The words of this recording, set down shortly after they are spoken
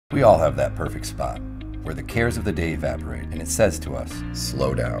We all have that perfect spot, where the cares of the day evaporate and it says to us,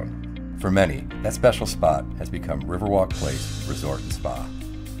 slow down. For many, that special spot has become Riverwalk Place Resort and Spa.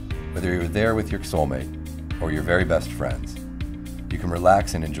 Whether you're there with your soulmate or your very best friends, you can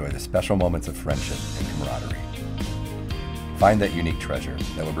relax and enjoy the special moments of friendship and camaraderie. Find that unique treasure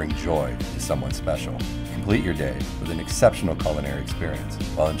that will bring joy to someone special. Complete your day with an exceptional culinary experience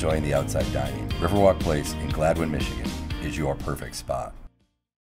while enjoying the outside dining. Riverwalk Place in Gladwin, Michigan is your perfect spot.